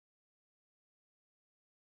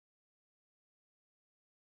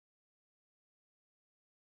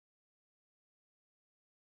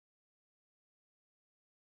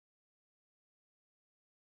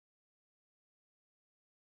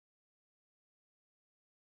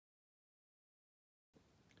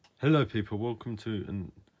Hello people, welcome to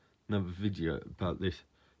another video about this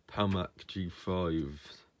PowerMac G5,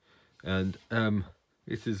 and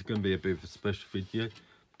this is going to be a bit of a special video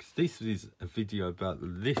because this is a video about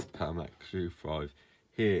this PowerMac G5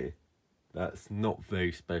 here. That's not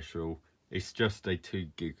very special. It's just a 2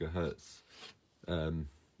 GHz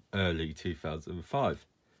early 2005.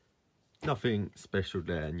 Nothing special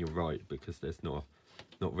there, and you're right, because there's not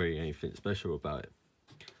really anything special about it.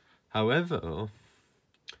 However,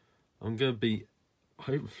 I'm going to be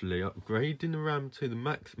hopefully upgrading the RAM to the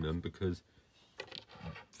maximum, because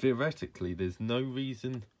theoretically there's no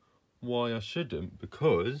reason why I shouldn't,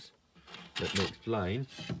 because, let me explain,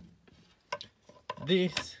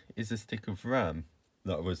 this is a stick of RAM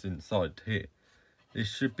that was inside here. This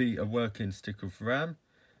should be a working stick of RAM.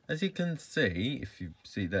 As you can see, if you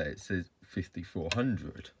see there, it says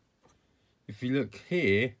 5400. If you look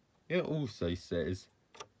here, it also says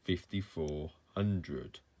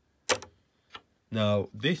 5400. Now,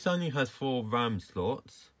 this only has 4 RAM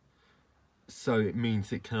slots, so it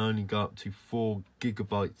means it can only go up to 4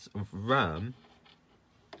 GB of RAM.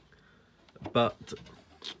 But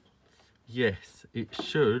yes, it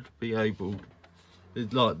should be able,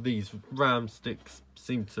 like these RAM sticks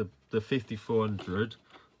seem to, the 5400,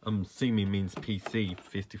 I'm assuming means PC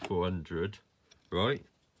 5400, right?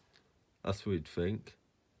 That's what you'd think.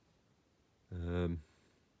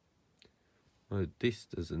 Oh, this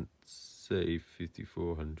doesn't say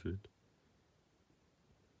 5400.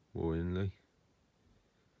 Worryingly.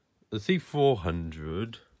 I see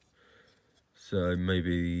 400. So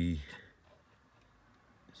maybe,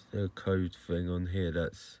 is there a code thing on here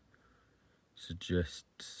that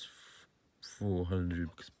suggests 400?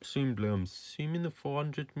 Because presumably, I'm assuming the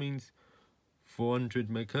 400 means 400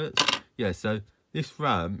 megahertz. Yeah, so this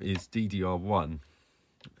RAM is DDR1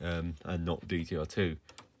 and not DDR2.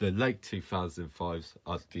 The late 2005s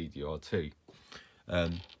are DDR2.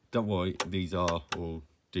 Don't worry, these are all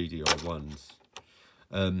DDR1s.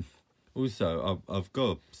 Also, I've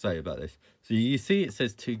got to say about this. So you see it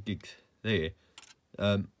says 2 gigs there.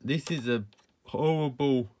 This is a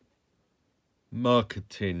horrible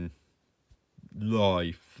marketing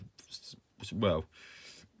lie. Well,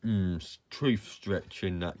 truth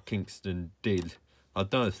stretching that Kingston did. I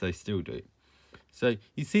don't know if they still do it. So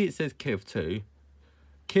you see it says key of 2.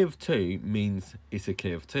 Key of 2 means it's a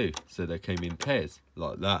key of 2, so they came in pairs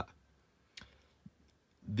like that.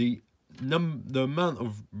 The amount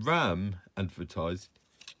of RAM advertised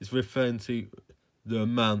is referring to the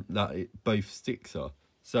amount that both sticks are.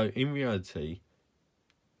 So in reality,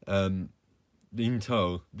 in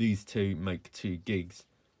total, these two make 2 gigs.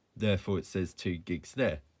 Therefore, it says 2 gigs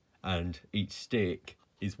there, and each stick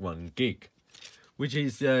is 1 gig, which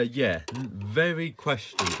is yeah, very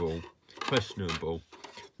questionable.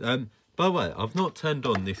 By the way, I've not turned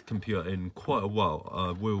on this computer in quite a while. I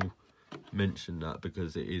will mention that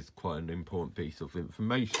because it is quite an important piece of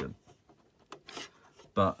information.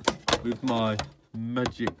 But with my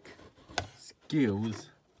magic skills,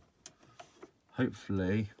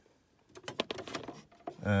 hopefully,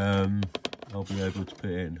 I'll be able to put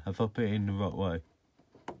it in. Have I put it in the right way?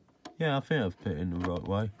 Yeah, I think I've put it in the right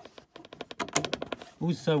way.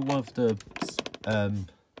 Also, one of the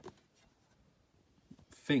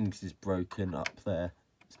things is broken up there.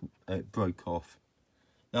 It broke off.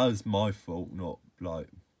 That was my fault, not like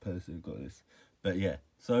the person who got this. But yeah,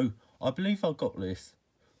 so I believe I got this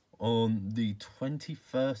on the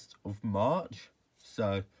 21st of March.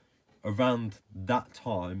 So around that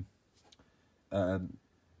time,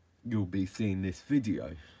 you'll be seeing this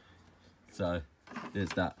video. So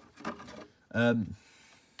there's that.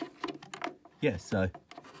 Yeah, so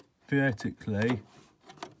theoretically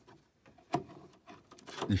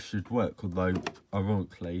this should work, although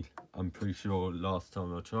ironically I'm pretty sure last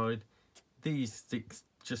time I tried, these sticks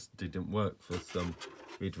just didn't work for some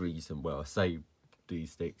weird reason. Well, I say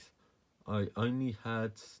these sticks, I only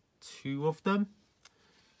had 2 of them,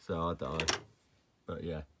 so I don't know. But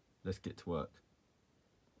yeah, let's get to work.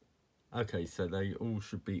 Okay, so they all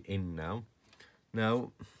should be in now.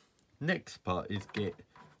 Now, next part is get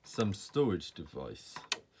some storage device.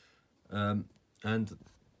 And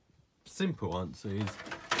simple answer is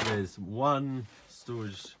there's one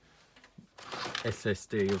storage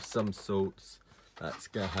SSD of some sorts that's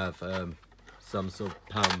gonna have some sort of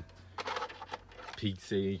PAM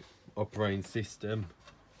PC operating system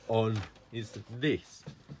on, is this.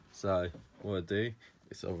 So what I do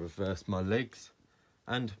is I'll reverse my legs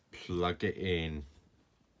and plug it in.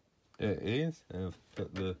 There it is, and I've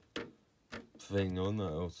put the thing on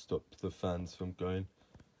that'll stop the fans from going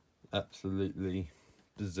absolutely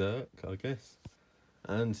berserk, I guess.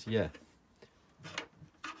 And yeah,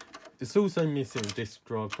 It's also missing a disk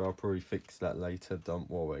drive, but I'll probably fix that later, don't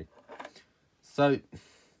worry. So,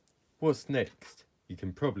 what's next? You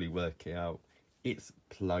can probably work it out. It's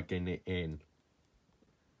plugging it in.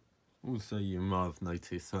 Also, you might have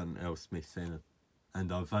noticed something else missing,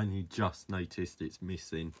 and I've only just noticed it's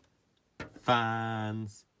missing.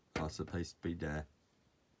 Fans are supposed to be there.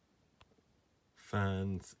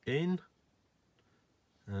 Fans in.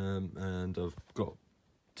 And I've got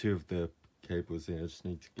 2 of the cables here. I just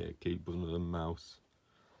need to get a keyboard and a mouse,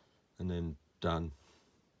 and then done.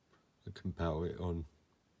 I can power it on.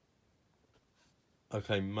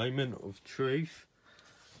 Okay, moment of truth.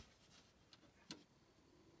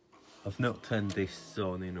 I've not turned this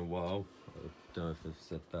on in a while. I don't know if I've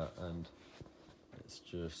said that, and let's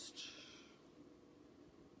just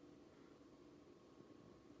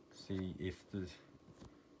see if the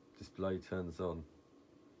display turns on.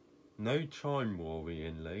 No chime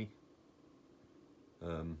worryingly.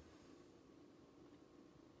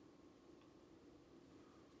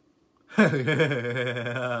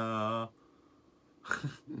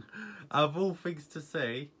 Of all things to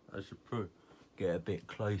say, I should get a bit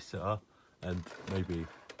closer and maybe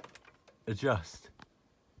adjust.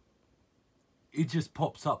 It just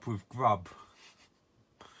pops up with grub.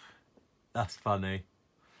 That's funny.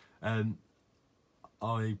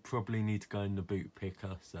 I probably need to go in the boot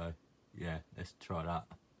picker, so yeah, let's try that.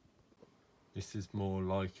 This is more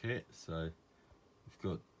like it, so we've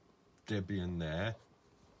got Debian there,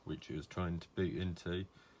 which it was trying to boot into.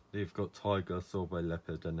 They've got Tiger, Sorbet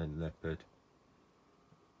Leopard, and then Leopard.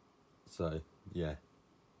 So, yeah.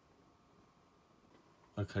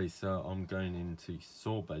 Okay, so I'm going into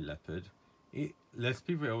Sorbet Leopard. Let's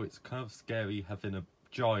be real, it's kind of scary having a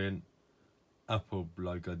giant Apple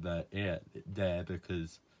logo there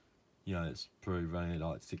because, you know, it's probably running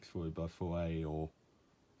like 640 by 4A or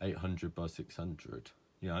 800 by 600,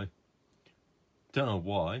 you know. Don't know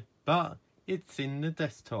why, but it's in the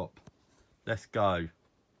desktop. Let's go.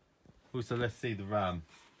 Also, let's see the RAM.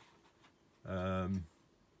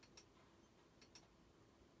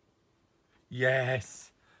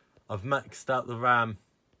 Yes, I've maxed out the RAM.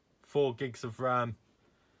 4 gigs of RAM.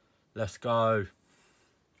 Let's go.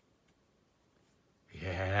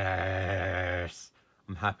 Yes,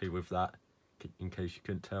 I'm happy with that, in case you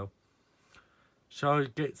couldn't tell. Shall I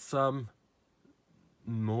get some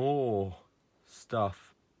more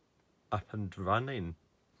stuff up and running?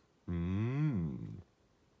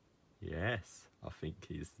 Yes, I think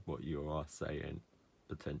is what you are saying,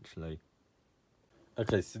 potentially.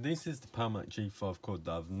 Okay, so this is the PowerMac G5 card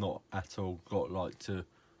that I've not at all got like to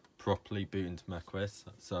properly boot into macOS,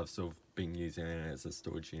 so I've sort of been using it as a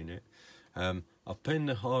storage unit. I've put in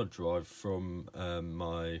the hard drive from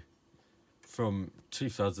from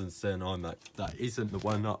 2007 iMac that isn't the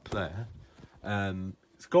one up there.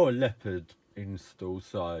 It's got a Leopard install,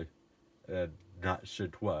 so that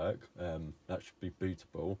should work. That should be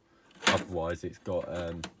bootable. Otherwise, it's got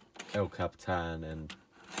El Capitan and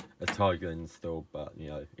a Tiger installed, but you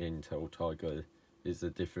know, Intel Tiger is a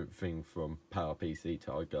different thing from PowerPC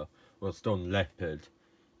Tiger. Whilst on Leopard,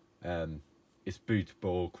 it's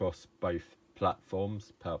bootable across both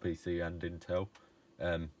platforms, PowerPC and Intel,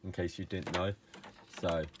 in case you didn't know.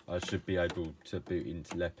 So I should be able to boot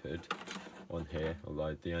into Leopard on here,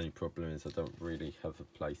 although the only problem is I don't really have a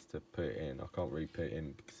place to put it in. I can't really put it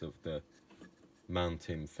in because of the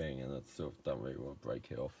mounting thing, and I sort of don't really want to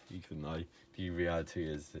break it off, even though the reality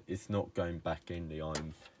is it's not going back in the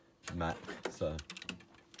iMac, so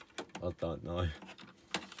I don't know.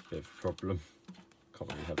 Bit of a problem.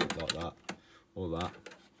 Can't really have it like that or that.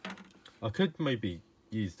 I could maybe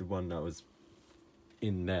use the one that was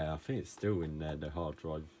in there. I think it's still in there, the hard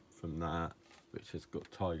drive from that, which has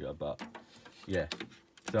got Tiger, but yeah.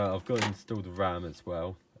 So I've got to install the RAM as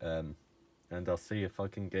well, and I'll see if I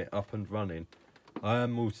can get up and running. I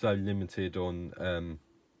am also limited on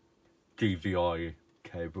DVI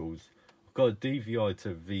cables. I've got a DVI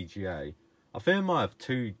to VGA. I think I might have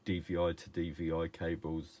 2 DVI to DVI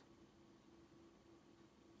cables,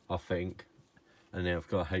 I think. And then I've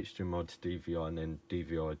got HDMI to DVI and then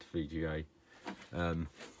DVI to VGA.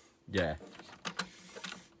 Yeah.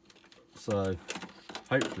 So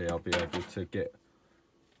hopefully I'll be able to get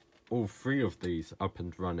all 3 of these up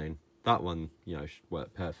and running. That one, you know, should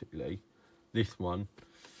work perfectly. This one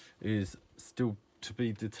is still to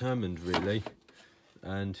be determined, really.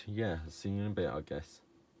 And yeah, I'll see you in a bit, I guess.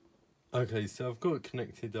 Okay, so I've got it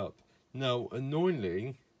connected up. Now,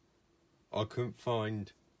 annoyingly, I couldn't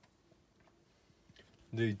find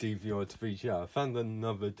the DVI to VGA. I found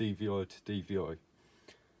another DVI to DVI.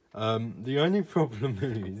 The only problem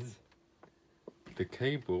is the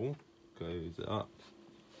cable goes up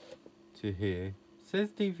to here. It says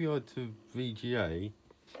DVI to VGA,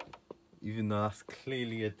 even though that's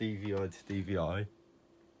clearly a DVI to DVI.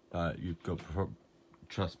 You've got to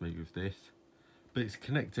trust me with this. But it's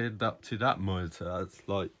connected up to that monitor. That's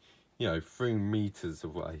like, you know, 3 meters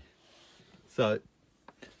away. So,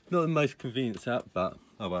 not the most convenient setup, but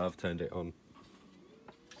oh well, I've turned it on.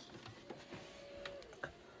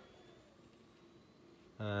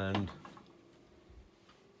 And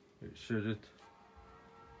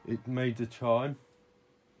it made a chime.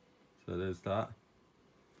 So there's that.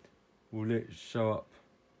 Will it show up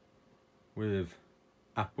with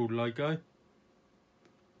Apple logo?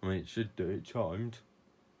 I mean, it should do. It chimed.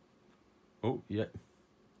 Oh, yeah.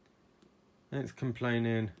 And it's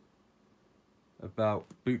complaining about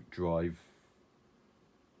boot drive.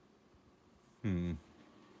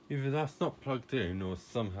 Either that's not plugged in or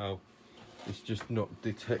somehow it's just not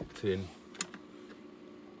detecting.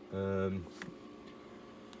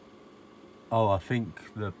 Oh, I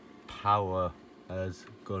think the power has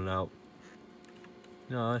gone out.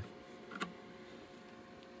 No.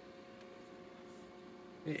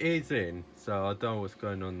 It is in, so I don't know what's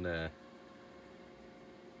going on there.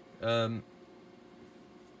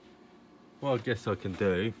 What I guess I can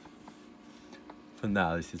do for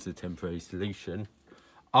now, this is a temporary solution.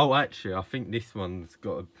 Oh, actually, I think this one's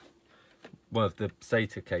got one of the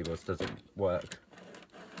SATA cables doesn't work.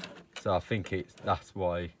 So I think that's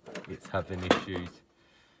why it's having issues,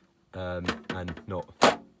 and not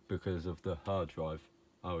because of the hard drive.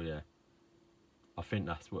 Oh yeah, I think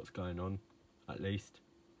that's what's going on, at least.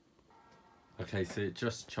 Okay, so it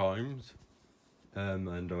just chimes, and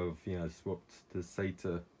I've swapped the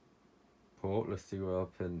SATA port. Let's see what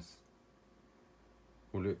happens.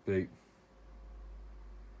 Will it boot?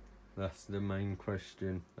 That's the main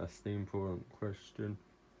question. That's the important question,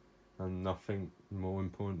 and nothing more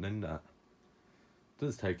important than that. It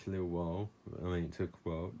does take a little while. I mean, it took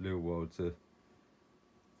a little while to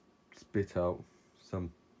spit out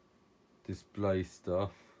some display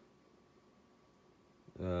stuff.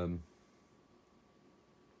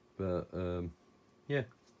 Yeah.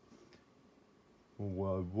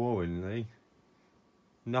 Well, worryingly,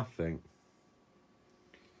 nothing.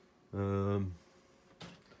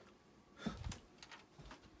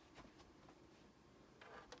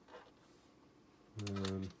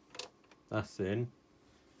 That's in.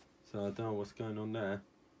 So I don't know what's going on there.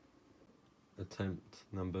 Attempt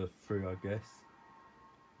number 3, I guess.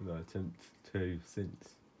 No, attempt 2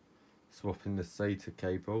 since swapping the SATA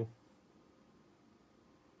cable.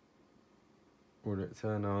 Will it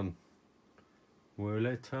turn on? Will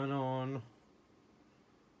it turn on?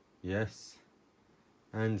 Yes.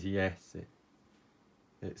 And yes,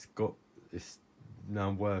 it's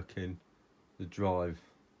now working, the drive.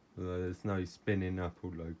 There's no spinning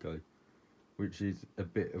Apple logo, which is a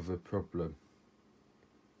bit of a problem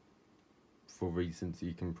for reasons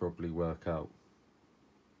you can probably work out.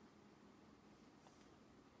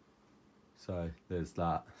 So there's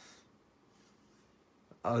that.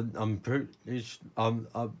 To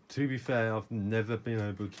be fair, I've never been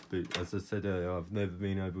able to boot, as I said earlier, I've never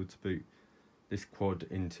been able to boot this quad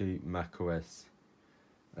into macOS.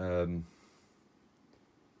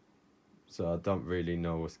 So I don't really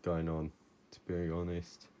know what's going on, to be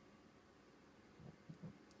honest.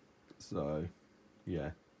 So,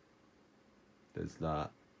 yeah, there's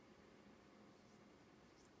that.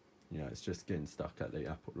 Yeah, it's just getting stuck at the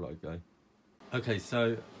Apple logo. Okay,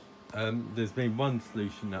 so there's been one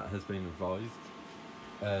solution that has been advised.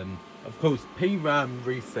 Of course, PRAM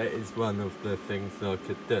reset is one of the things that I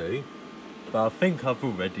could do, but I think I've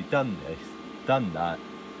already done that,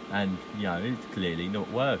 and it's clearly not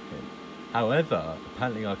working. However,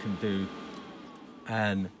 apparently I can do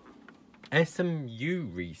an SMU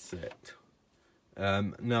reset.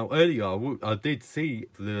 Now earlier I did see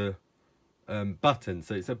the button,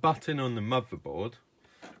 so it's a button on the motherboard.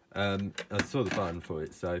 I saw the button for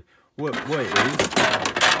it, so what it is,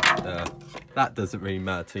 that doesn't really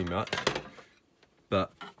matter too much,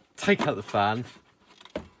 but take out the fan,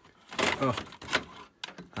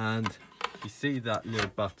 and you see that little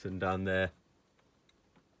button down there,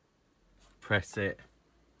 press it,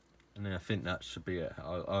 and then I think that should be it.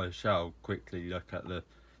 I shall quickly look at the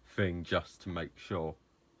thing just to make sure,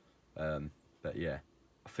 but yeah,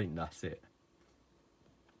 I think that's it.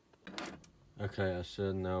 Okay, I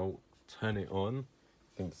should now turn it on.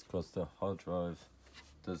 Fingers crossed the hard drive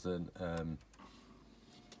doesn't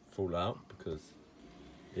fall out, because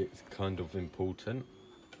it's kind of important,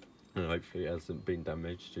 and hopefully it hasn't been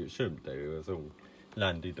damaged. It shouldn't do, it was all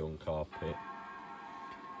landed on carpet.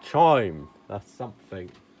 Chime, that's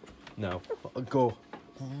something. Now I go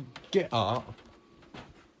get up,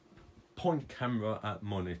 point camera at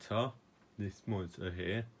monitor, this monitor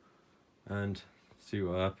here, and see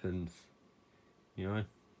what happens, you know.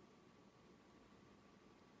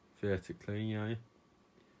 Theoretically, you know,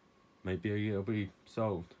 maybe it'll be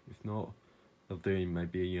solved. If not, I'll do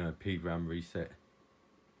maybe, you know, PRAM reset.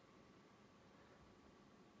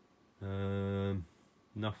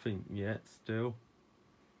 Nothing yet still.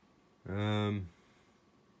 I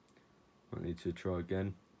need to try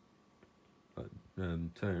again, but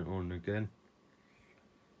turn it on again,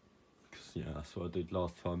 because yeah, that's what I did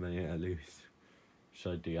last time. At least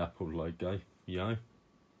showed the Apple logo, you know.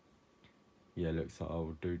 Yeah, looks like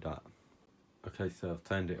I'll do that. Okay, so I've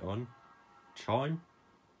turned it on. Chime.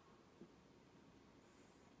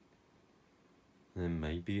 Then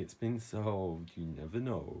maybe it's been solved. You never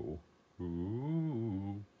know.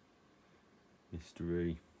 Ooh,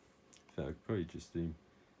 mystery. So I could probably just do.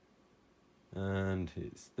 And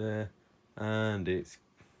it's there, and it's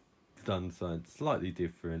done something slightly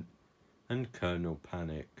different, and kernel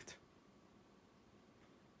panicked.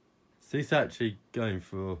 So it's actually going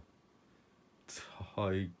for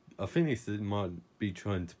I think this might be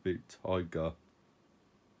trying to boot Tiger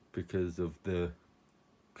because of the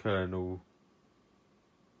kernel.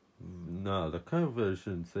 No, the kernel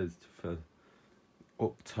version says for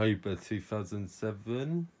October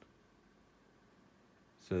 2007.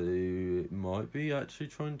 So it might be actually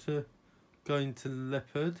trying to go into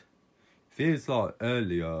Leopard. If it is like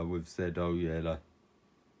earlier, we've said, oh yeah,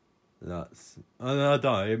 that's... I don't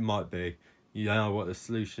know, it might be. You know what the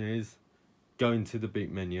solution is? Go into the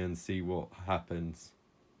boot menu and see what happens.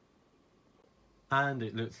 And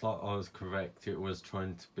it looks like I was correct. It was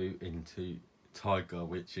trying to boot into Tiger,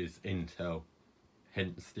 which is Intel.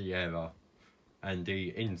 Hence the error. And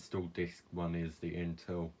the install disk one is the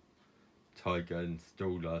Intel Tiger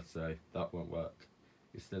installer, so that won't work.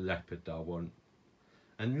 It's the Leopard that I want.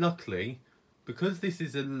 And luckily, because this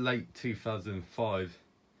is a late 2005,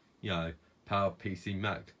 you know, PowerPC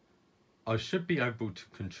Mac, I should be able to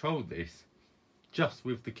control this just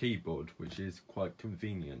with the keyboard, which is quite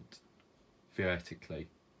convenient, theoretically.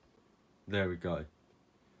 There we go.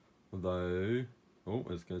 Although, oh,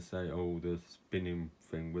 I was going to say, oh, the spinning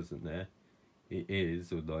thing wasn't there. It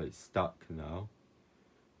is, although it's stuck now,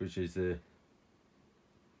 which is a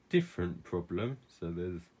different problem. So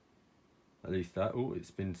there's at least that. Oh, it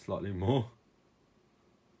spins slightly more.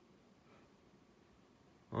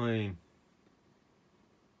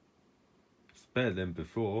 It's better than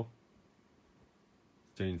before.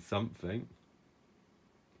 It's doing something.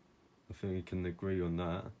 I think we can agree on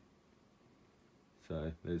that.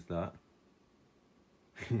 So there's that.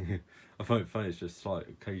 I find it funny, it's just like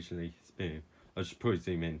occasionally spinning. I should probably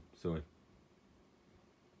zoom in, sorry.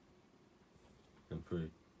 And probably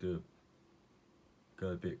go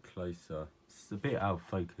a bit closer. It's a bit out of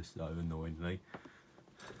focus though, annoyingly.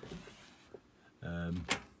 There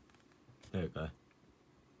we go.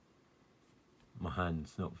 My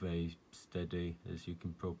hand's not very steady, as you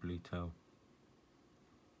can probably tell.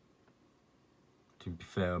 To be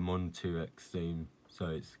fair, I'm on 2x zoom, so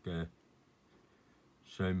it's gonna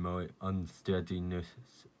show my unsteadiness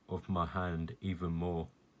of my hand even more.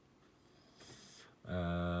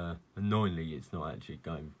 Annoyingly, it's not actually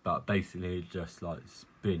going, but basically it just like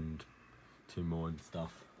spinned two more and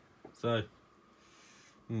stuff. So,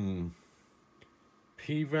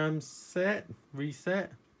 PRAM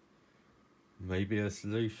reset, maybe a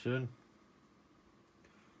solution.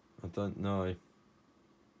 I don't know.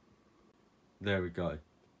 There we go.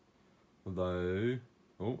 Although,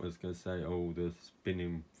 oh, I was going to say, oh, the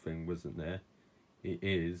spinning thing wasn't there. It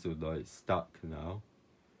is, although it's stuck now,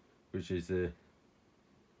 which is a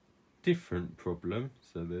different problem.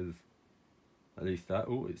 So there's at least that.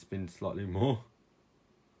 Oh, it spins slightly more.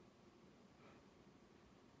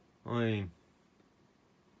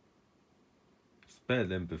 It's better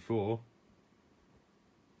than before.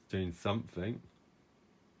 It's doing something.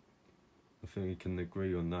 I think we can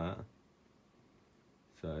agree on that.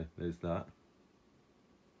 So there's that.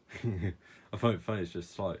 I find it funny, it's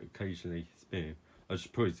just like occasionally spinning. I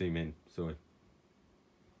should probably zoom in, sorry.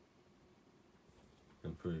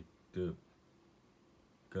 And probably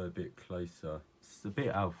go a bit closer. It's a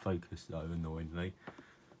bit out of focus though, annoyingly.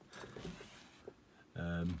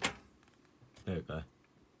 There we go.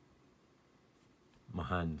 My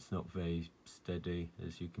hand's not very steady,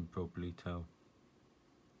 as you can probably tell.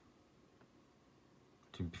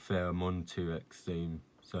 To be fair, I'm on 2x zoom,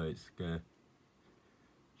 so it's gonna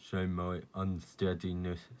show my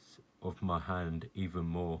unsteadiness of my hand even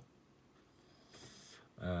more.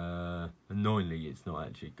 Annoyingly, it's not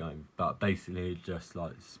actually going, but basically it just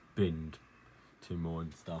like spinned two more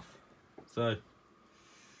and stuff. So,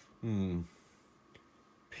 PRAM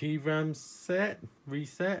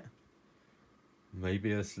reset?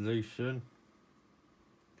 Maybe a solution?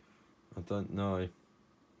 I don't know.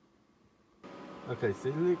 Okay, so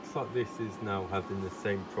it looks like this is now having the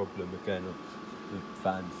same problem again of the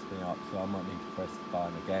fan spinning up, so I might need to press the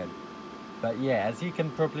button again. But yeah, as you can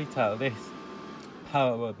probably tell, this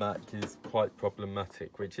PowerMac is quite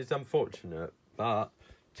problematic, which is unfortunate, but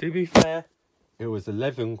to be fair, it was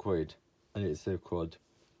 11 quid and it's a quad.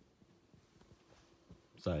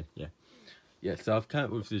 So yeah. Yeah, so I've come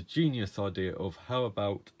up with the genius idea of how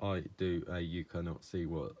about I do a you cannot see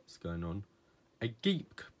what's going on, a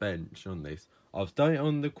geek bench on this. I've done it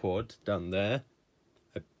on the quad down there,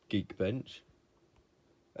 a geek bench.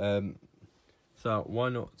 So why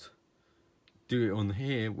not do it on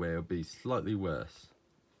here where it'll be slightly worse?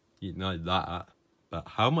 You know that, but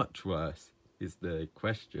how much worse is the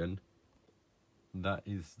question. That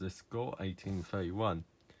is the score, 1831.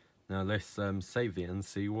 Now let's save it and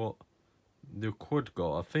see what the quad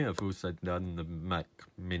got. I think I've also done the Mac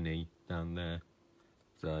Mini down there,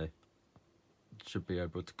 so should be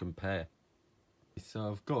able to compare.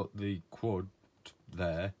 So I've got the quad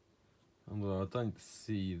there, although I don't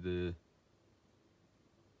see the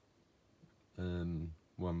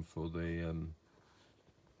one for the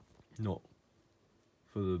not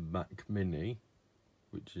for the Mac Mini,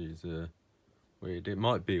 which is weird. It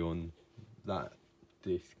might be on that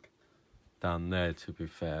disc down there, to be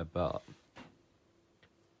fair, but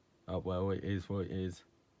oh well, it is what it is.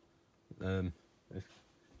 Let's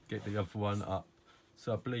get the other one up.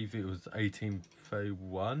 So I believe it was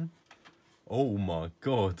 1831. Oh my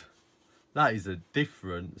god, that is a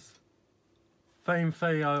difference.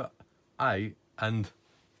 1338 and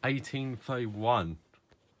 1831.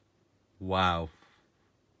 Wow.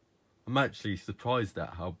 I'm actually surprised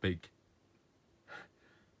at how big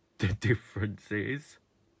the difference is.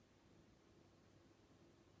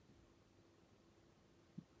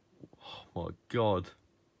 Oh my god.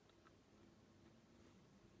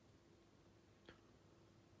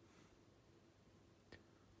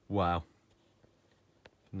 Wow.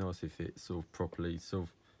 Nice if it's sort of properly sort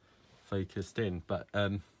of focused in, but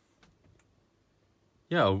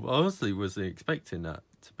yeah, I honestly wasn't expecting that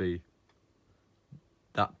to be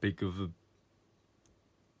that big of a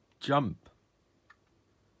jump.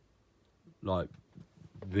 Like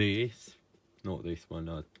this, not this one,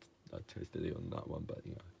 I tested it on that one, but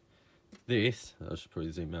you know, this, I should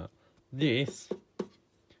probably zoom out, this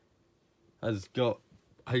has got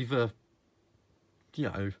over, you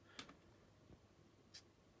know,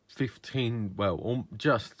 15, well,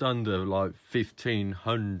 just under like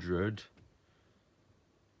 1,500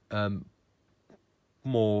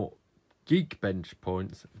 more Geekbench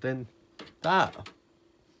points than that.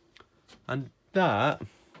 And that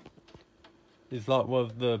is like one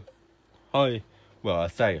of the high, well, I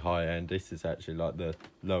say high end, this is actually like the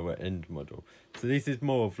lower end model. So this is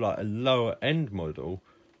more of like a lower end model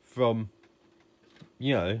from,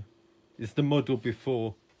 you know, it's the model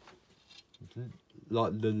before,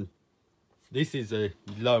 like this is a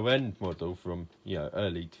low end model from, you know,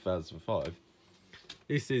 early 2005.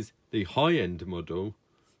 This is the high end model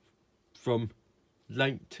from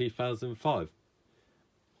late 2005.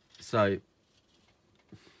 So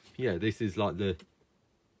yeah, this is like the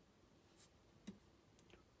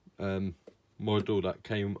model that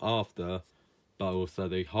came after, but also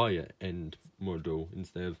the higher end model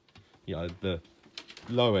instead of, you know, the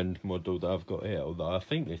low end model that I've got here. Although I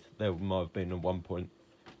think there might have been a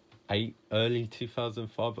 1.8 early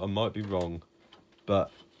 2005. I might be wrong,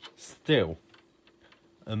 but still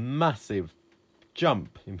a massive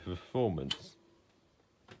jump in performance,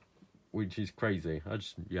 which is crazy.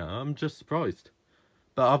 I'm just surprised.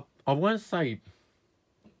 But I want to say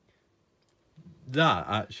that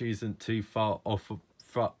actually isn't too far off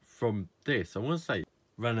from this. I want to say,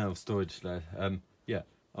 ran out of storage there. Yeah,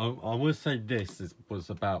 I want to say this was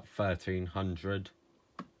about 1,300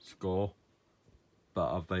 score,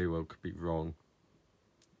 but I very well could be wrong.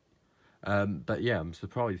 But yeah, I'm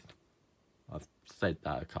surprised. I've said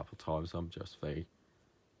that a couple of times. I'm just very,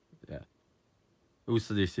 yeah.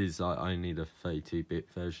 Also, this is only the 32-bit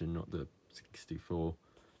version, not the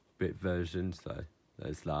 64-bit version, so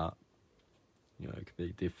there's that. You know, it could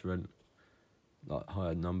be different, like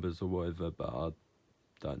higher numbers or whatever, but I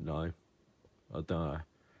don't know. I don't know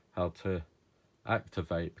how to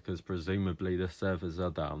activate, because presumably the servers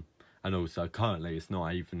are down. And also, currently, it's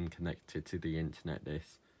not even connected to the internet,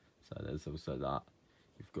 this. So there's also that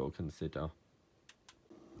you've got to consider.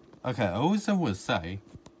 Okay, I also want to say,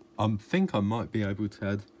 I think I might be able to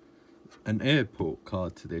add an airport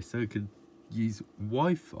card to this so it could use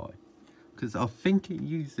Wi-Fi. because I think it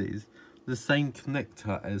uses the same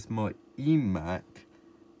connector as my eMac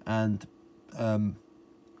and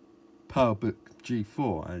PowerBook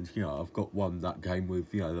G4, and you know, I've got one that came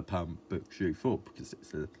with, you know, the PowerBook G4 because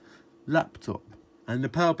it's a laptop, and the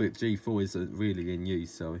PowerBook G4 isn't really in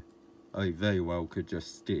use, so I very well could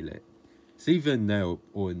just steal it. It's either in there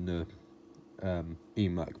or in the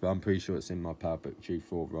eMac, but I'm pretty sure it's in my PowerBook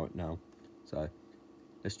G4 right now, so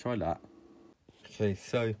let's try that. Okay,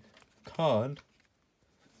 so card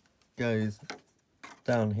goes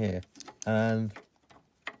down here, and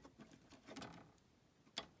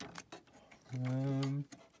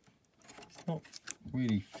it's not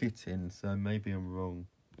really fitting, so maybe I'm wrong,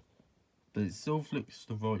 but it sort of looks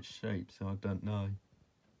the right shape, so I don't know.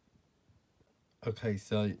 Okay,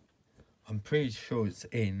 so I'm pretty sure it's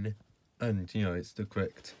in, and you know, it's the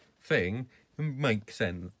correct thing. It makes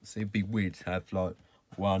sense. It'd be weird to have like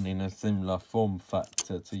one in a similar form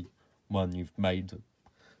factor to one you've made,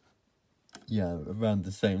 yeah, around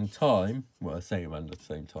the same time. Well, I say around the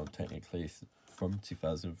same time, technically it's from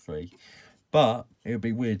 2003, but it would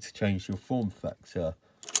be weird to change your form factor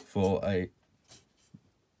for a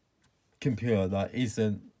computer that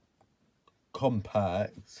isn't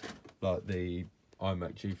compact, like the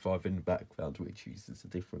iMac G5 in the background, which uses a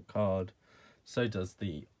different card. So does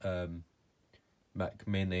the Mac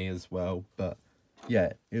Mini as well, but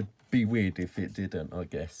yeah, it'd be weird if it didn't, I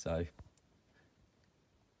guess. So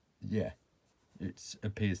yeah, it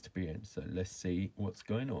appears to be in, so let's see what's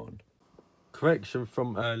going on. Correction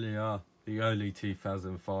from earlier, the early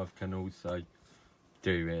 2005 can also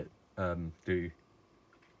do it, do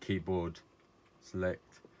keyboard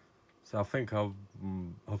select. So I think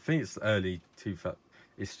it's early 2000.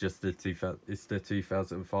 It's just the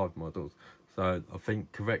 2005 models. So I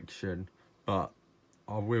think correction, but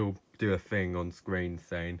I will do a thing on screen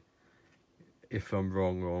saying if I'm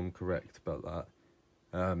wrong or I'm correct about that.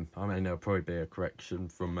 I mean, there'll probably be a correction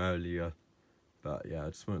from earlier, but yeah, I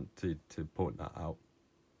just want to point that out.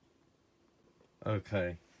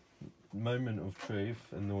 Okay, moment of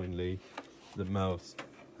truth. Annoyingly, the mouse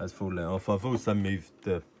has fallen off. I've also moved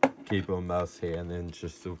the keyboard and mouse here, and then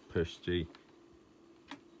just sort of pushed the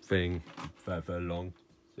thing further along,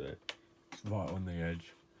 so it's right on the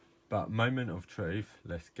edge. But moment of truth,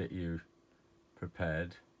 let's get you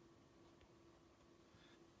prepared.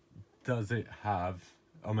 Does it have,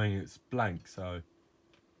 I mean, it's blank, so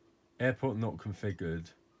airport not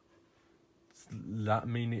configured. Does that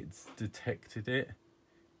mean it's detected it?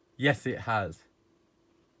 Yes, it has.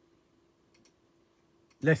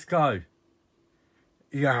 Let's go.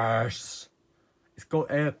 Yes, it's got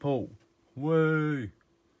airport. Woo.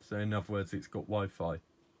 So in other words, it's got Wi-Fi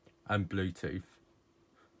and Bluetooth.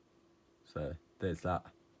 So there's that.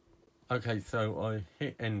 Okay, so I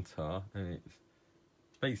hit enter and it's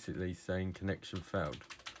basically saying connection failed.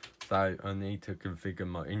 So I need to configure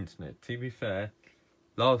my internet. To be fair,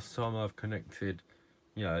 last time I've connected,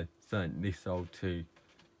 you know, something this old to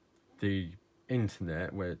the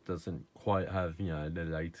internet where it doesn't quite have, you know, the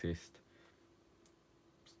latest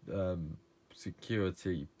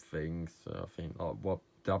security things. So I think like what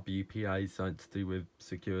WPA is something to do with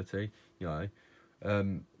security, you know,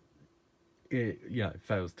 it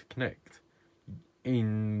fails to connect.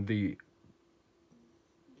 In the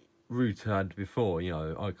router I had before, you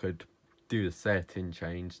know, I could do a setting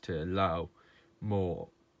change to allow more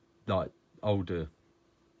like older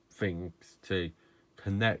things to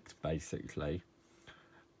connect basically,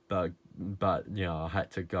 but you know, I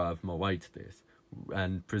had to go out of my way to this,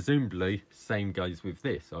 and presumably same goes with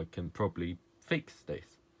this. I can probably fix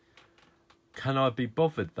this. Can I be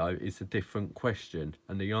bothered though is a different question,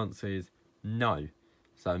 and the answer is no.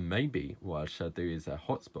 So maybe what I should do is a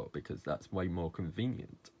hotspot, because that's way more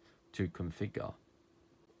convenient to configure.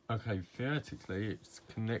 Okay, theoretically it's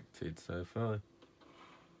connected, so if I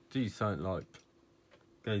do something like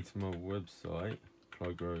go to my website,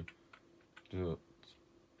 progro.gc,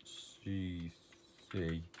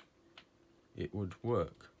 it would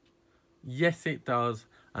work. Yes, it does,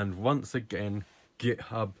 and once again,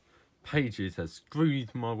 GitHub Pages has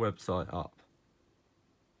screwed my website up.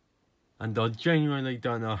 And I genuinely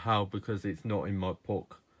don't know how, because it's not in my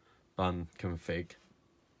pork bun config,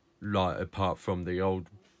 like apart from the old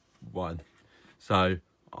one. So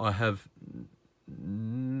I have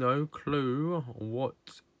no clue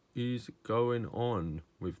what is going on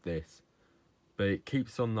with this, but it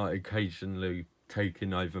keeps on like occasionally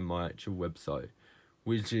taking over my actual website,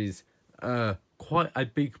 which is quite a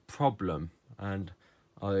big problem, and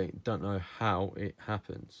I don't know how it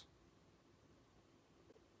happens.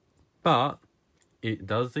 But it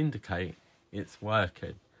does indicate it's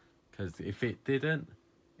working, because if it didn't,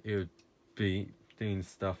 it would be doing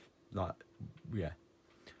stuff like, yeah.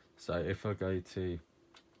 So if I go to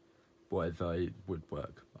whatever, it would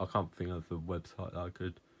work. I can't think of a website that I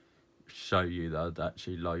could show you that I'd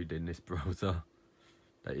actually load in this browser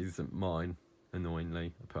that isn't mine,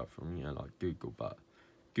 annoyingly, apart from, you know, like Google, but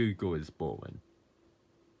Google is boring.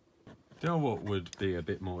 Do you know what would be a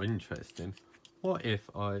bit more interesting? What if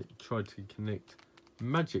I tried to connect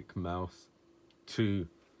Magic Mouse to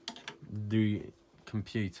the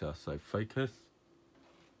computer? So focus,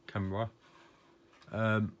 camera,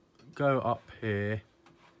 go up here,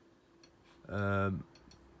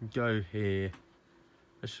 go here.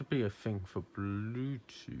 There should be a thing for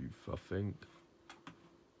Bluetooth, I think.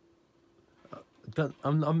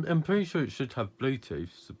 I'm pretty sure it should have Bluetooth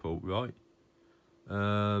support, right?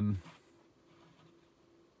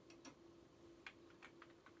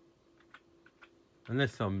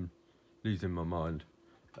 Unless I'm losing my mind.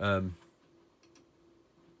 But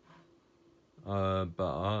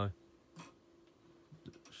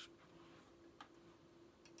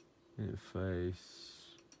interface.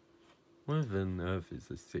 Whether on earth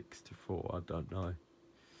is a 64, I don't know.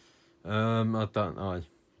 I don't know.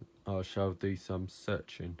 I shall do some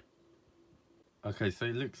searching. Okay, so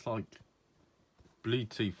it looks like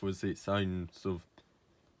Bluetooth was its own sort of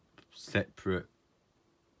separate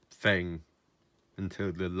thing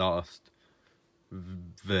until the last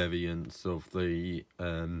variants of the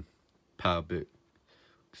PowerBooks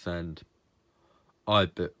and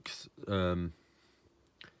iBooks,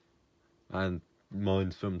 and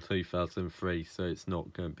mine's from 2003, so it's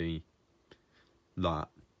not going to be that,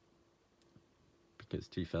 because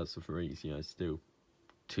 2003 is, you know, still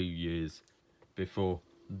 2 years before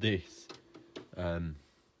this, so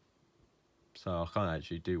I can't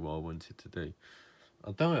actually do what I wanted to do.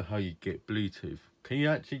 I don't know how you get Bluetooth. Can you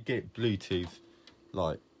actually get Bluetooth,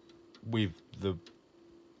 like, with the...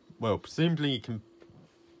 Well, presumably you can...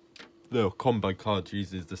 The combo card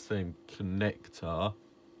uses the same connector.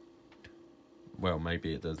 Well,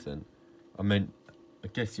 maybe it doesn't. I mean, I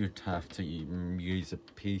guess you'd have to use a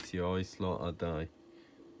PCI slot, I don't know.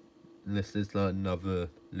 Unless there's, like, another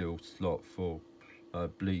little slot for a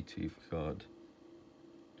Bluetooth card.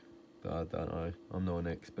 But I don't know. I'm not an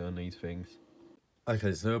expert on these things.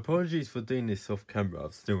 Okay, so apologies for doing this off camera.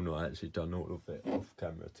 I've still not actually done all of it off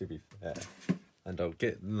camera, to be fair. And I'll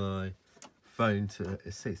get my phone to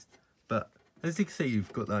assist. But as you can see,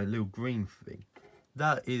 you've got that little green thing.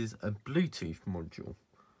 That is a Bluetooth module.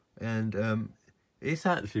 And it's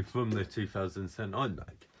actually from the 2007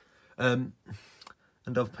 iMac. And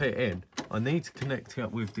I've put it in. I need to connect it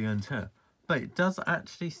up with the antenna. But it does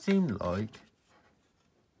actually seem like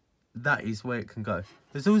that is where it can go.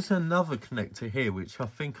 There's also another connector here, which I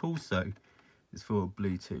think also is for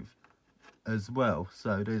Bluetooth as well.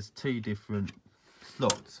 So there's 2 different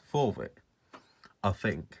slots for it, I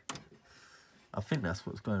think. I think that's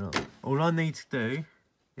what's going on. All I need to do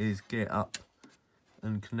is get up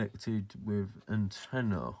and connected with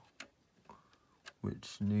antenna,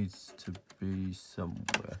 which needs to be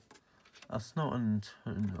somewhere. That's not an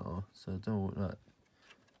antenna, so I don't know what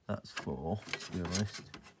that's for, to be honest.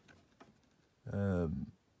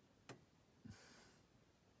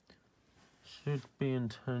 Should be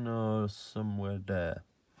antenna somewhere there.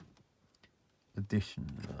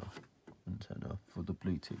 Additional antenna for the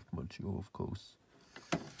Bluetooth module, of course.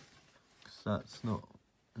 Because that's not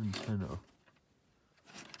antenna.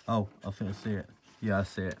 Oh, I think I see it. Yeah, I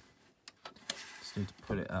see it. Just need to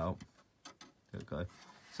put it out. There we go.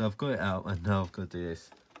 So I've got it out, and now I've got to do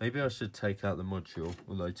this. Maybe I should take out the module.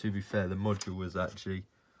 Although, to be fair, the module was actually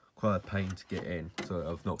quite a pain to get in, so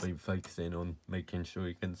I've not been focusing on making sure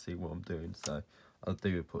you can see what I'm doing, so I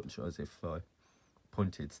do apologise if I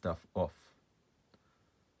pointed stuff off.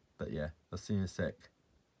 But yeah, I'll see you in a sec.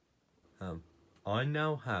 I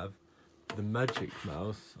now have the Magic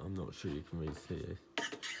Mouse. I'm not sure you can really see it.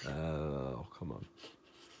 Oh, come on.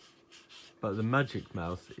 But the Magic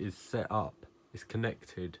Mouse is set up. It's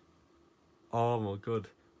connected. Oh my god.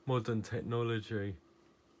 Modern technology.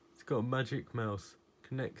 It's got a Magic Mouse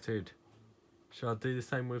connected. Shall I do the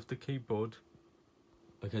same with the keyboard?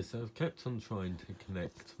 Okay, so I've kept on trying to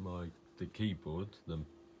connect the keyboard,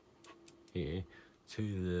 here, to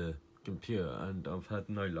the computer, and I've had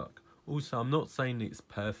no luck. Also, I'm not saying it's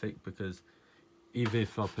perfect, because even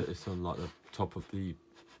if I put this on like the top of the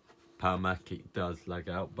PowerMac, it does lag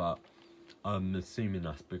out, but I'm assuming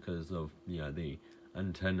that's because of, you know, the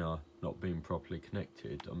antenna not being properly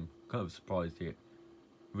connected. I'm kind of surprised it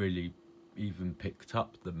really even picked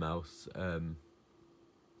up the mouse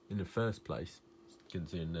in the first place,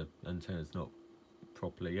 considering the antenna's not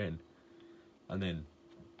properly in. And then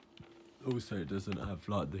also it doesn't have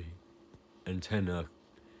like the antenna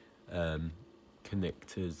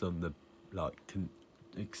connectors on the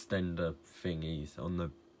extender thingies on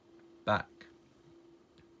the back.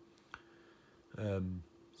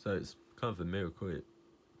 So it's kind of a miracle it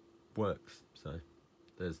works, so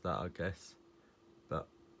there's that, I guess. But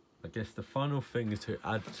I guess the final thing to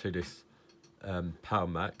add to this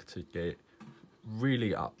PowerMac to get it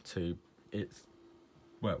really up to its,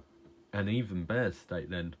 well, an even better state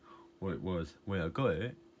than what it was when I got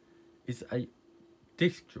it, is a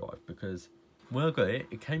disk drive. Because when I got it,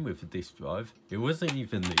 it came with a disk drive. It wasn't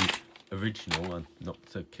even the original. I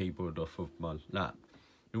knocked the keyboard off of my lap.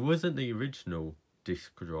 It wasn't the original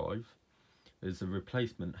disk drive. It's a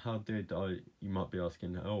replacement. How did I, you might be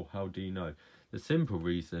asking, oh, how do you know? The simple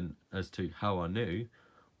reason as to how I knew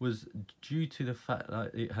was due to the fact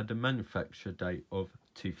that it had a manufacture date of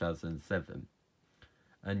 2007.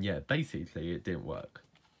 And yeah, basically it didn't work.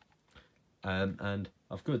 And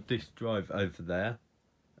I've got a disk drive over there.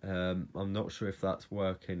 I'm not sure if that's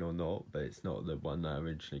working or not, but it's not the one that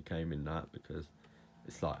originally came in that, because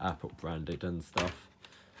it's like Apple branded and stuff.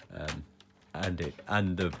 And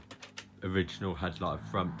the original had like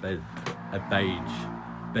a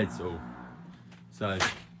beige bezel. So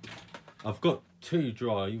I've got two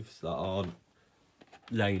drives that aren't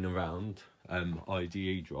laying around,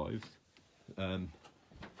 IDE drives,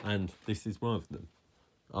 and this is one of them.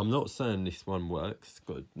 I'm not saying this one works. It's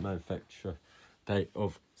got a manufacture date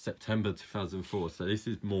of September 2004, so this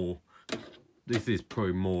is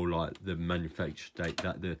probably more like the manufacture date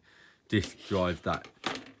that the disk drive that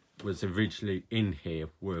was originally in here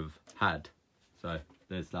would have had. So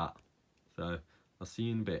there's that. So I'll see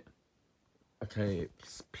you in a bit. Okay,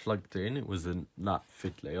 it's plugged in. It wasn't that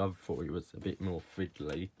fiddly. I thought it was a bit more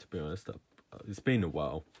fiddly, to be honest. It's been a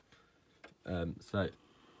while. So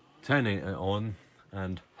turning it on,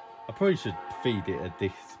 and I probably should feed it a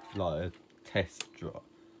disc, like a test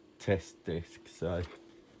disc. So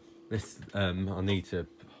this I need to,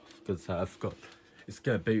 because I've got, it's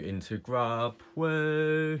going to boot into Grub.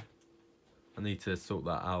 Whoa! I need to sort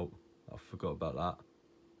that out. I forgot about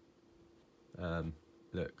that.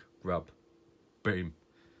 Look, Grub. Boom.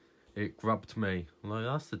 It grabbed me. Like,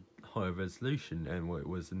 that's a higher resolution than what it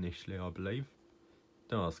was initially, I believe.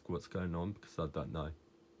 Don't ask what's going on, because I don't know.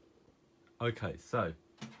 Okay, so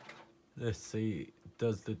let's see.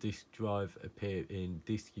 Does the disk drive appear in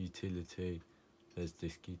disk utility? There's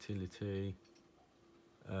disk utility.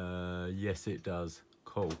 Yes, it does.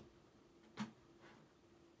 Cool.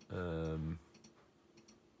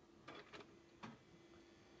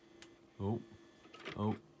 Oh.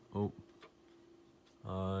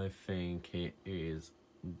 I think it is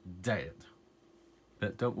dead.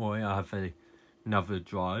 But don't worry, I have another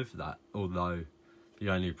drive that, although the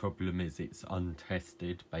only problem is it's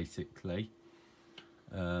untested, basically.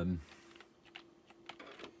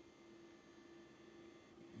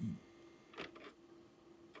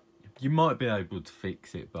 You might be able to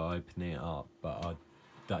fix it by opening it up, but I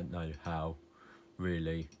don't know how,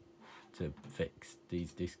 really, to fix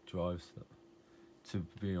these disk drives, to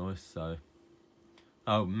be honest. So,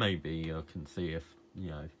 oh, maybe I can see if,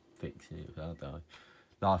 fixing it. I don't know.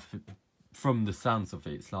 Like, from the sounds of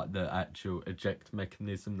it, it's like the actual eject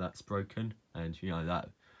mechanism that's broken, and that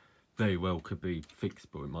very well could be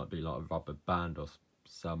fixable. It might be like a rubber band or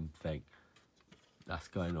something that's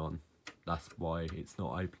going on. That's why it's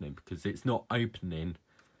not opening, because it's not opening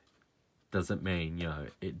doesn't mean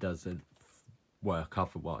it doesn't work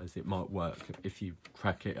otherwise. It might work if you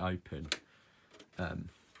crack it open,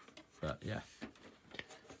 but yeah,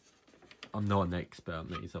 I'm not an expert on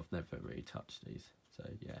these. I've never really touched these, so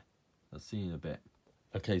yeah, I'll see you in a bit.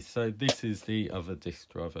 Okay, so this is the other disk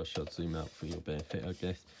drive. I should zoom out for your benefit, I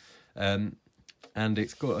guess. And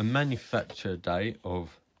it's got a manufacture date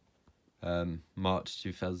of March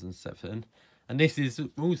 2007, and this is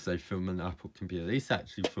also from an Apple computer. This is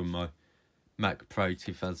actually from my Mac Pro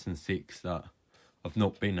 2006 that I've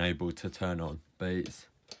not been able to turn on, but it's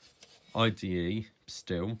IDE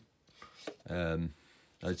still. I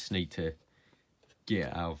just need to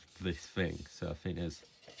get out of this thing. So I think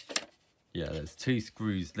there's 2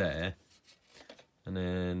 screws there, and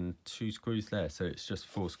then 2 screws there, so it's just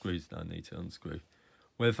 4 screws that I need to unscrew.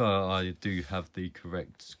 Whether I do have the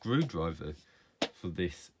correct screwdriver for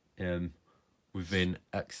this within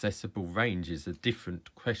accessible range is a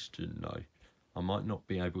different question though. I might not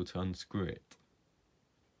be able to unscrew it.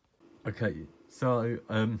 Okay, so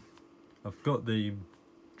I've got the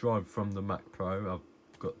drive from the Mac Pro.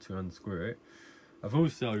 I've got to unscrew it. I've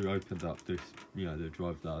also opened up this, the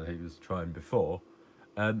drive that I was trying before.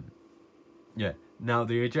 Yeah, Now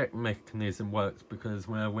the eject mechanism works because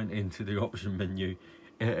when I went into the option menu,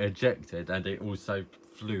 it ejected and it also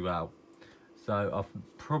flew out. So I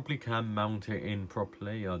probably can mount it in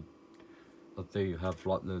properly. I do have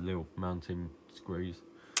like the little mounting screws.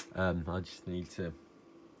 I just need to,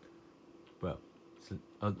 well,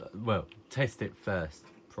 test it first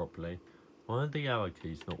properly. Why are the arrow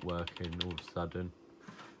keys not working all of a sudden?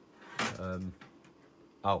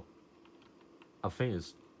 Oh, I think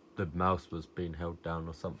it's the mouse was being held down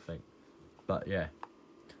or something. But yeah,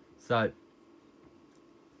 so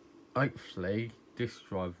hopefully this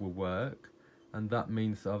drive will work, and that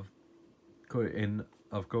means I've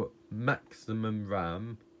got maximum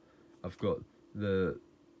RAM, I've got an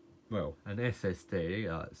SSD,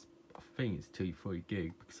 I think it's 240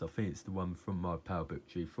 gig, because I think it's the one from my PowerMac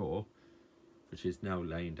G4, which is now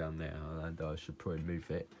laying down there, and I should probably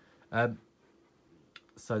move it.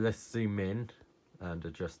 So let's zoom in and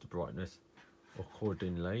adjust the brightness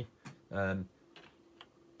accordingly. There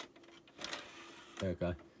we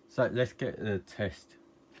go. So let's get the test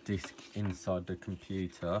disk inside the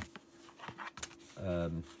computer.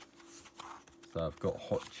 So I've got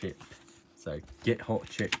hot chip. So get hot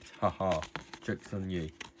chipped, haha. Joke's on you.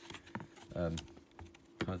 I'll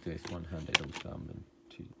do this one-handed also. I'm in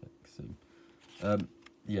 2x.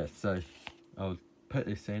 Yeah, so I'll put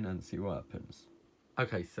this in and see what happens.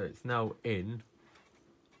 Okay, so it's now inside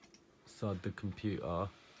the computer,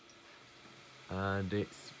 and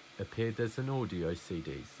it's appeared as an audio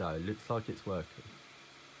CD, so it looks like it's working.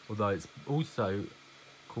 Although it's also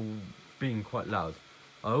being quite loud.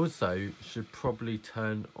 I also should probably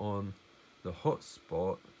turn on the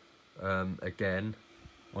hotspot again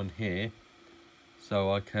on here,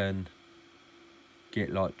 so I can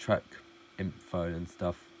get like track info and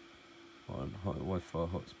stuff on Wi-Fi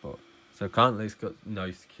hotspot. So currently it's got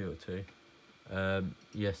no security.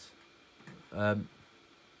 Yes. And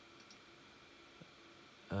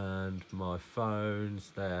my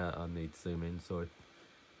phone's there. I need to zoom in, sorry.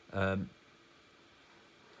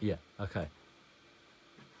 Yeah, okay.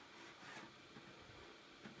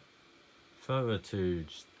 If I were to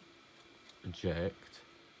eject,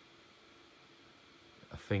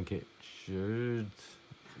 I think it should,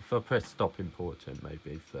 if I press stop important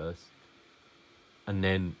maybe first, and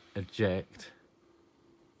then eject,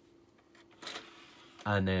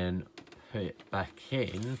 and then put it back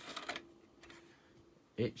in,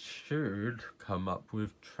 it should come up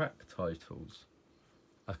with track titles.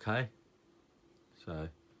 Okay, so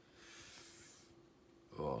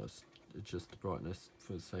let's adjust the brightness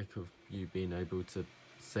for the sake of you being able to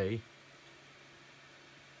see.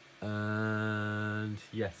 And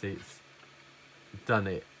yes, it's done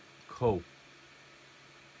it. Cool.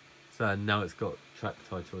 So now it's got track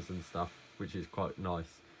titles and stuff, which is quite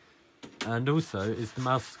nice. And also, is the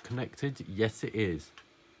mouse connected? Yes, it is.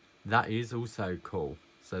 That is also cool.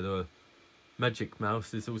 So the Magic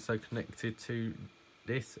Mouse is also connected to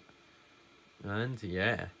this. And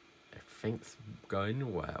yeah, everything's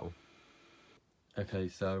going well. Okay,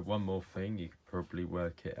 so one more thing, you could probably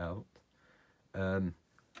work it out.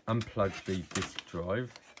 Unplug the disk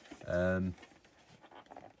drive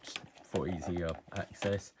for easier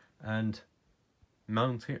access, and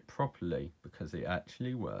mount it properly, because it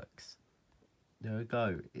actually works. There we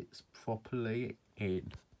go, it's properly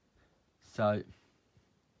in. So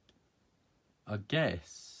I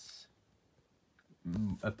guess,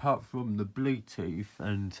 apart from the Bluetooth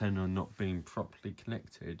antenna not being properly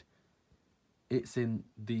connected, it's in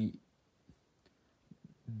the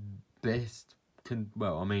best,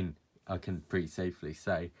 I can pretty safely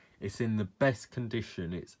say it's in the best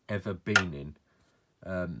condition it's ever been in.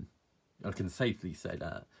 I can safely say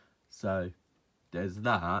that. So there's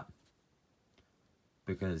that,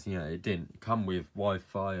 because it didn't come with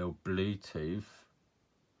Wi-Fi or Bluetooth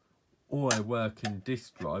or a working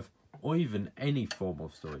disk drive or even any form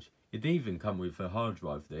of storage. It didn't even come with a hard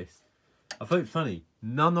drive. This, I thought it funny,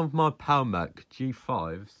 none of my PowerMac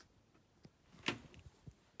G5s,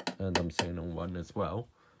 and I'm sitting on one as well,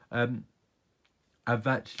 have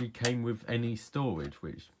actually came with any storage,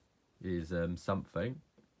 which is something.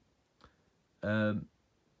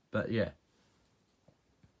 But yeah,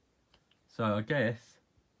 so I guess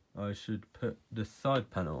I should put the side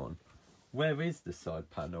panel on. Where is the side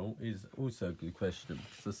panel is also a good question,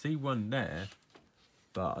 because I see one there,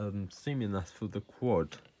 but I'm assuming that's for the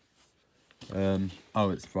quad. Oh,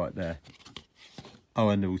 it's right there. Oh,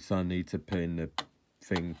 and also I need to put in the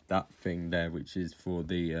thing, that thing there, which is for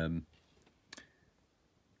the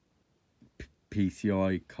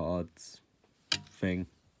PCI cards thing.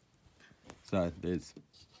 So there's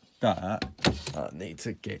that I need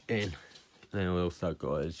to get in. Then we also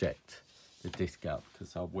got to eject the disc out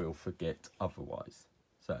because I will forget otherwise.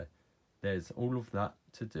 So there's all of that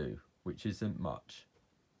to do, which isn't much.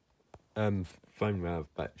 Phone out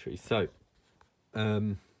of battery. So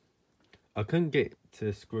I couldn't get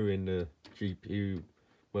to screw in the GPU,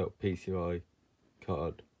 well, PCI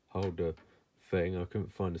card holder thing. I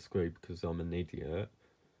couldn't find a screw because I'm an idiot.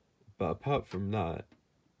 But apart from that,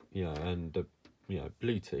 you know, and the, you know,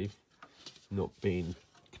 Bluetooth not being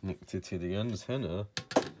connected to the antenna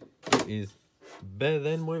is better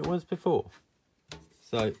than what it was before.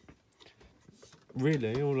 So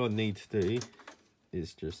really all I need to do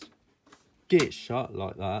is just get it shut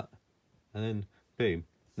like that and then boom.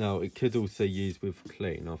 Now it could also use with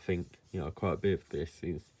clean. I think, you know, quite a bit of this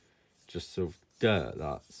is just sort of dirt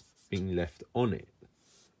that's being left on it,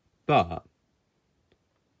 but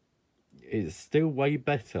it's still way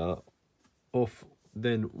better off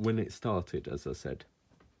than when it started, as I said.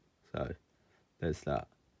 So there's that.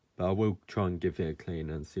 But I will try and give it a clean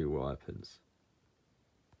and see what happens.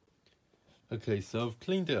 Okay, so I've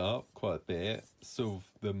cleaned it up quite a bit. Sort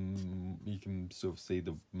of you can sort of see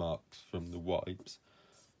the marks from the wipes,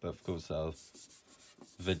 but of course they'll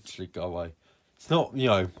eventually go away. It's not, you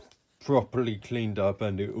know, properly cleaned up,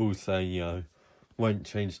 and it also, you know, won't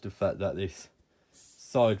change the fact that this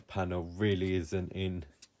side panel really isn't in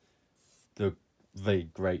the very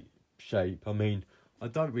great shape. I mean, I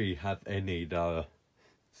don't really have any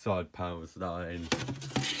side panels that are in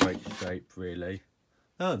great shape, really.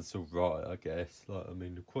 That's alright, I guess. Like, I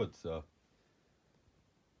mean, the quads are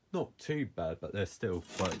not too bad, but they're still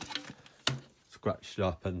quite scratched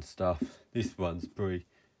up and stuff. This one's pretty,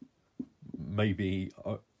 maybe,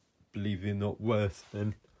 believe it or not, worse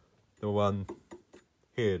than the one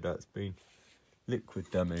here that's been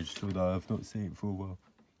liquid damaged, although I've not seen it for a while.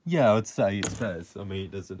 Yeah, I'd say it's better. I mean,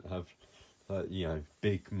 it doesn't have, you know,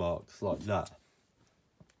 big marks like that.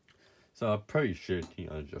 So I probably should, you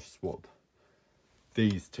know, just swap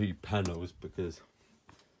these two panels because,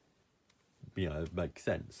 you know, it makes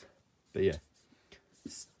sense. But yeah,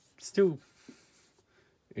 it's still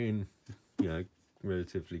in, you know,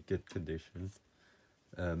 relatively good condition.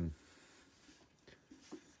 Well,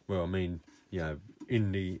 I mean, you know,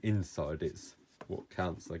 in the inside it's what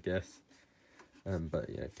counts, I guess. But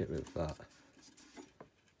yeah, get rid of that.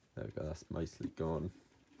 There we go, that's mostly gone.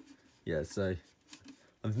 Yeah, so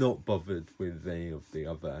I've not bothered with any of the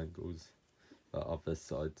other angles, other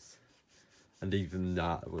sides. And even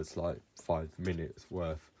that was like 5 minutes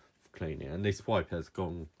worth of cleaning. And this wiper's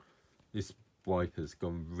gone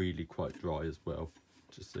really quite dry as well,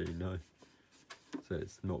 just so you know. So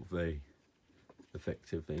it's not very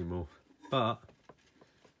effective anymore. But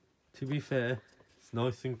to be fair, it's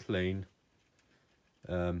nice and clean.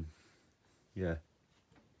 Yeah,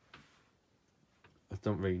 I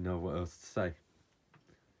don't really know what else to say.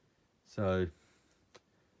 So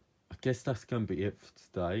I guess that's going to be it for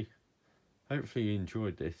today. Hopefully you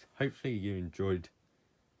enjoyed this. Hopefully you enjoyed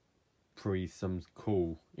some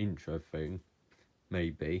cool intro thing,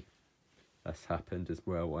 maybe, that's happened as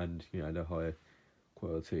well, and, you know, the higher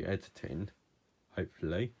quality editing,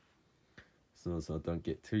 hopefully. As long as I don't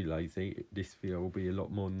get too lazy, this video will be a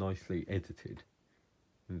lot more nicely edited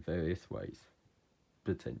in various ways,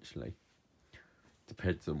 potentially.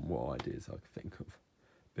 Depends on what ideas I can think of.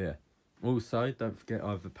 But yeah, also don't forget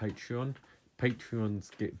I have a Patreon.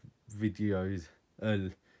 Patrons get videos,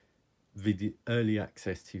 early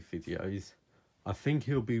access to videos. I think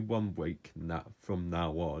it'll be 1 week from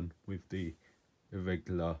now on, with the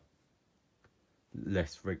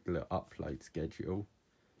less regular upload schedule.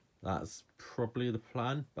 That's probably the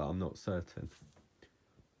plan, but I'm not certain.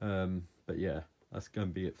 But yeah, that's going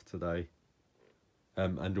to be it for today.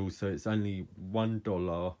 And also it's only $1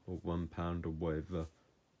 or £1 or whatever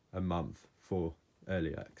a month for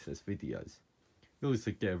early access videos. You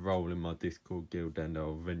also get a role in my Discord guild, and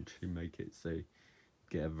I'll eventually make it so you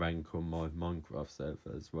get a rank on my Minecraft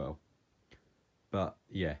server as well. But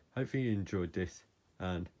yeah, hopefully you enjoyed this,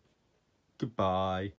 and goodbye.